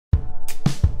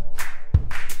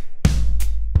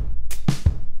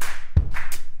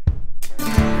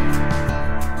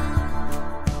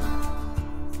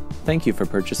Thank you for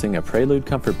purchasing a Prelude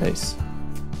comfort base.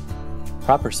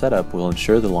 Proper setup will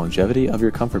ensure the longevity of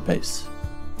your comfort base.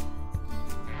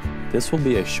 This will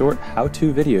be a short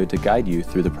how-to video to guide you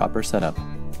through the proper setup.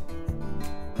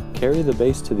 Carry the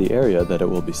base to the area that it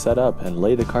will be set up and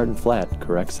lay the carton flat,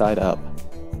 correct side up.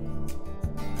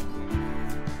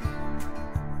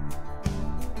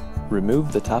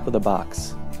 Remove the top of the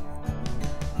box.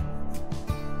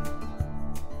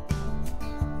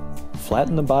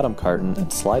 Flatten the bottom carton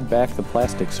and slide back the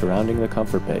plastic surrounding the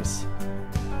comfort base.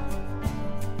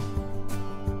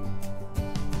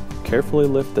 Carefully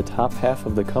lift the top half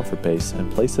of the comfort base and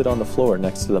place it on the floor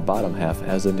next to the bottom half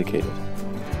as indicated.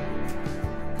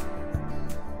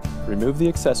 Remove the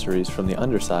accessories from the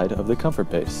underside of the comfort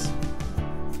base.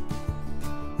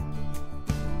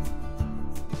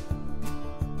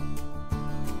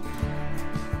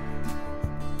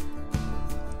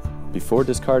 Before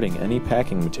discarding any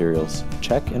packing materials,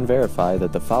 check and verify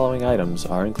that the following items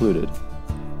are included.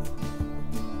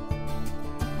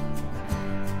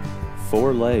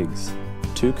 4 legs,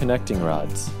 2 connecting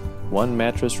rods, 1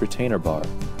 mattress retainer bar,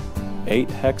 8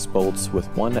 hex bolts with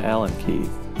 1 Allen key,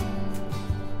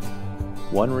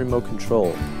 1 remote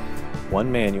control,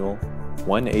 1 manual,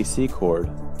 1 AC cord,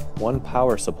 1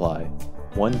 power supply,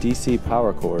 1 DC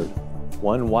power cord,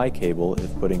 1 Y cable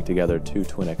if putting together 2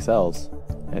 twin XLs,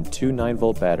 and 2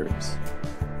 9-volt batteries.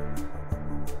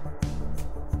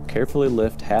 Carefully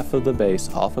lift half of the base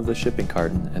off of the shipping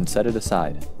carton and set it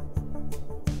aside.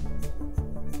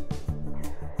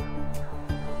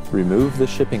 Remove the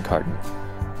shipping carton.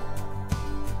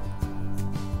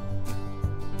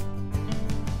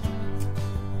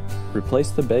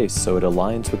 Replace the base so it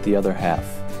aligns with the other half.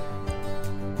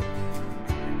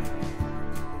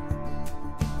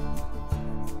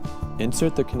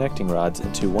 Insert the connecting rods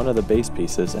into one of the base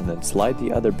pieces and then slide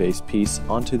the other base piece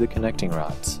onto the connecting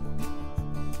rods.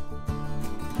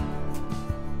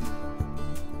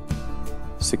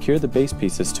 Secure the base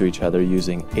pieces to each other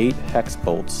using 8 hex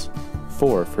bolts,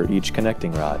 4 for each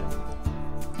connecting rod.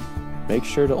 Make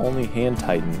sure to only hand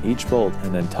tighten each bolt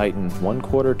and then tighten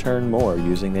 1/4 turn more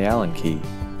using the Allen key.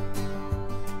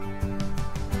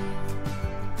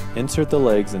 Insert the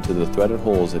legs into the threaded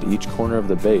holes at each corner of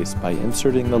the base by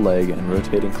inserting the leg and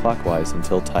rotating clockwise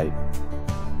until tight.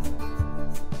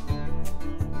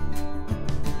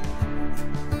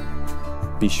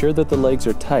 Be sure that the legs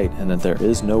are tight and that there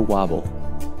is no wobble.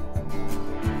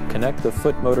 Connect the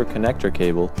foot motor connector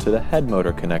cable to the head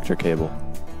motor connector cable.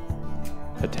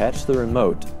 Attach the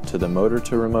remote to the motor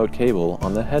to remote cable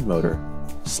on the head motor.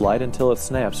 Slide until it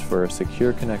snaps for a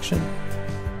secure connection.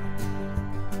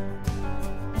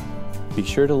 Be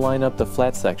sure to line up the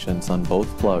flat sections on both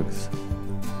plugs.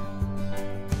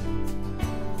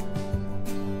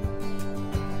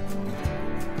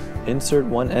 Insert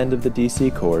one end of the DC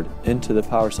cord into the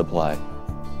power supply.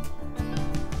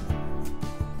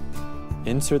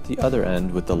 Insert the other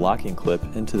end with the locking clip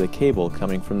into the cable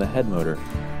coming from the head motor.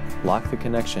 Lock the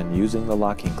connection using the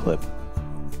locking clip.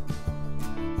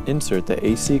 Insert the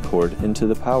AC cord into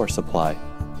the power supply.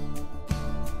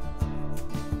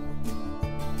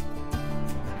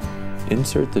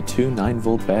 Insert the 2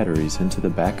 9-volt batteries into the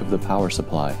back of the power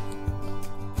supply.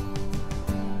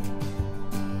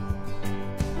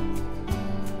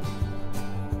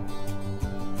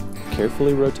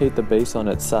 Carefully rotate the base on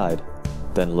its side,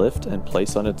 then lift and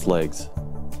place on its legs.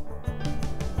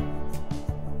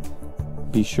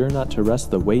 Be sure not to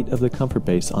rest the weight of the comfort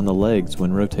base on the legs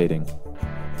when rotating.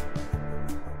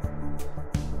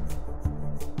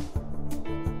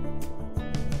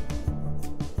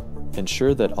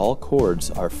 Ensure that all cords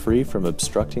are free from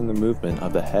obstructing the movement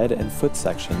of the head and foot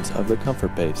sections of the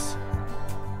comfort base.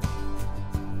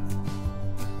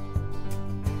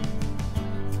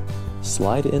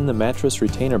 Slide in the mattress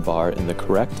retainer bar in the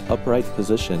correct upright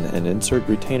position and insert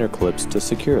retainer clips to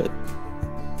secure it.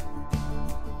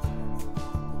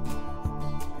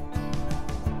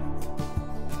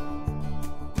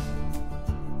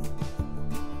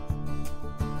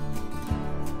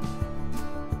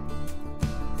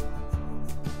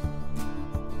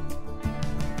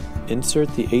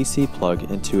 Insert the AC plug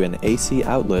into an AC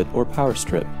outlet or power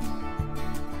strip.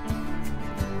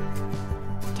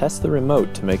 Test the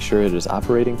remote to make sure it is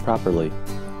operating properly.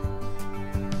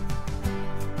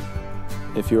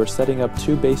 If you are setting up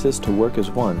 2 bases to work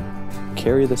as one,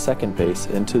 carry the second base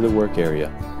into the work area.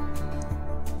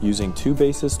 Using 2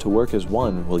 bases to work as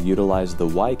one will utilize the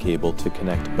Y cable to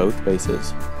connect both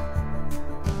bases.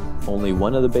 Only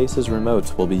one of the base's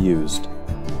remotes will be used.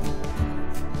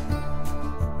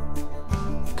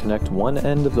 Connect one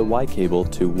end of the Y cable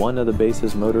to one of the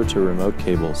base's motor to remote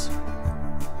cables.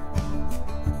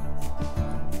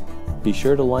 Be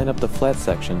sure to line up the flat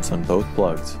sections on both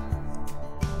plugs.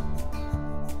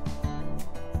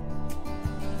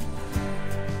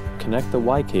 Connect the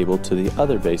Y cable to the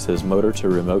other base's motor to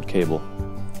remote cable.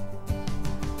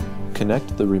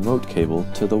 Connect the remote cable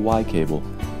to the Y cable.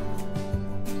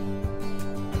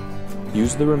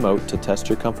 Use the remote to test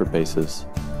your comfort bases.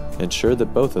 Ensure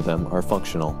that both of them are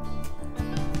functional.